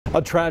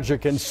A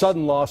tragic and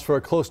sudden loss for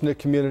a close-knit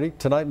community.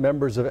 Tonight,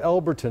 members of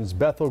Elberton's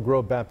Bethel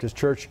Grove Baptist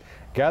Church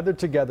gathered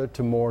together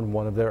to mourn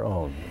one of their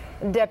own.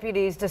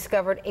 Deputies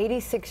discovered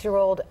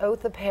 86-year-old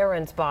Otha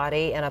Perrin's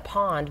body in a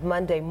pond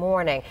Monday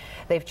morning.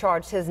 They've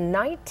charged his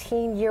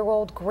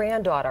 19-year-old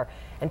granddaughter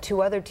and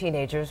 2 other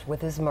teenagers with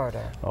his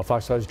murder.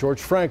 Fox 5's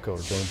George Franco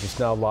joins us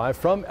now live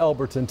from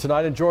Elberton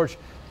tonight. And George,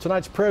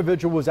 tonight's prayer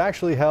vigil was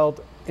actually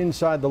held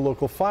inside the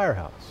local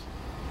firehouse.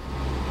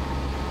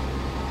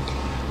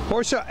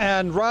 Portia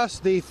and Russ,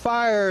 the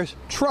fire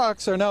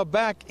trucks are now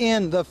back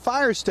in the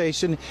fire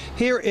station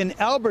here in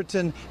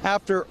Elberton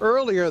after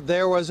earlier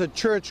there was a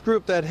church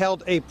group that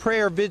held a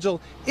prayer vigil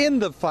in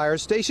the fire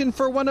station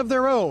for one of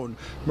their own,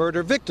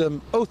 murder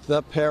victim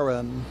Otha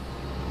Perrin.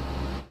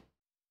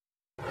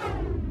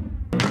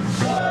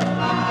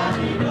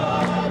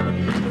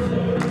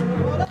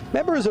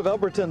 Members of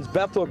Elberton's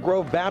Bethel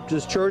Grove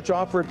Baptist Church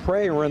offered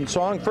prayer and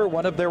song for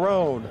one of their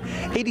own,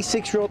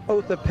 86-year-old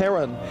Otha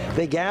Perrin.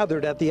 They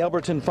gathered at the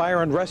Elberton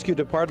Fire and Rescue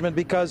Department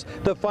because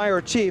the fire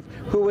chief,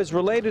 who is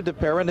related to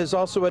Perrin, is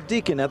also a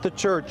deacon at the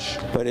church.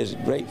 But it's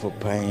grateful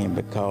pain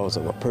because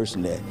of a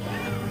person that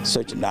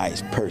such a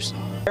nice person.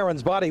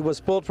 Perrin's body was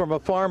pulled from a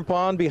farm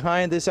pond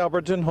behind this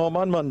Elberton home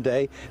on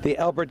Monday. The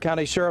Elbert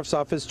County Sheriff's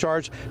Office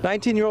charged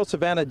 19-year-old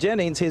Savannah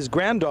Jennings, his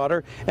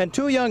granddaughter, and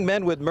 2 young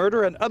men with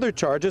murder and other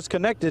charges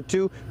connected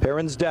to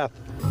Perrin's death.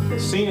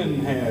 Sin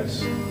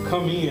has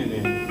come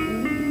in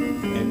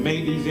and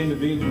made these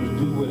individuals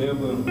do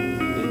whatever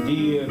they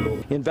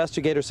did.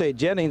 Investigators say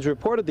Jennings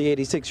reported the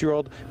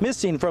 86-year-old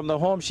missing from the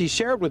home she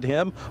shared with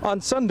him on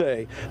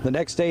Sunday. The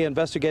next day,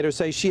 investigators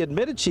say she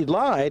admitted she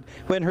lied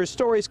when her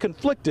stories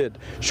conflicted.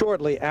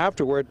 Shortly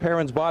afterward,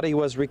 Perrin's body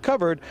was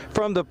recovered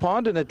from the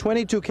pond and a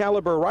 .22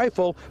 caliber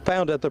rifle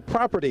found at the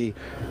property.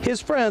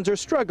 His friends are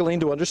struggling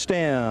to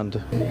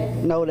understand.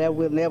 No, there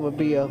will never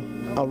be a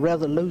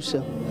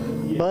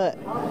resolution, but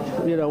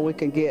you know, we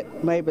can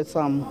get maybe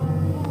some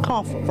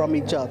comfort from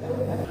each other.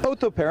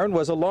 Otha Perrin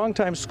was a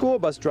longtime school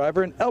bus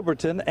driver in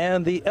Elberton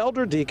and the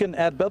elder deacon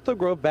at Bethel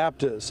Grove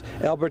Baptist,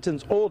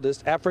 Elberton's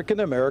oldest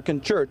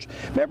African-American church.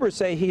 Members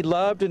say he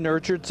loved and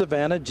nurtured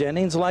Savannah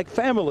Jennings like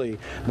family.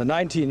 The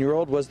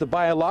 19-year-old was the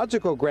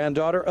biological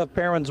granddaughter of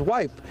Perrin's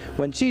wife.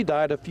 When she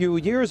died a few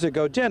years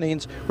ago,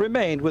 Jennings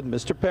remained with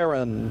Mr.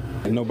 Perrin.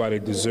 Nobody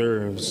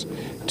deserves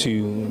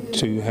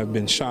to have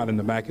been shot in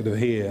the back of the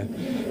head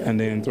and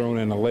then thrown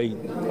in a lake.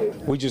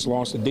 We just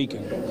lost a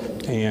deacon,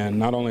 and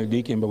not only a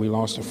deacon, but we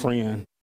lost a friend.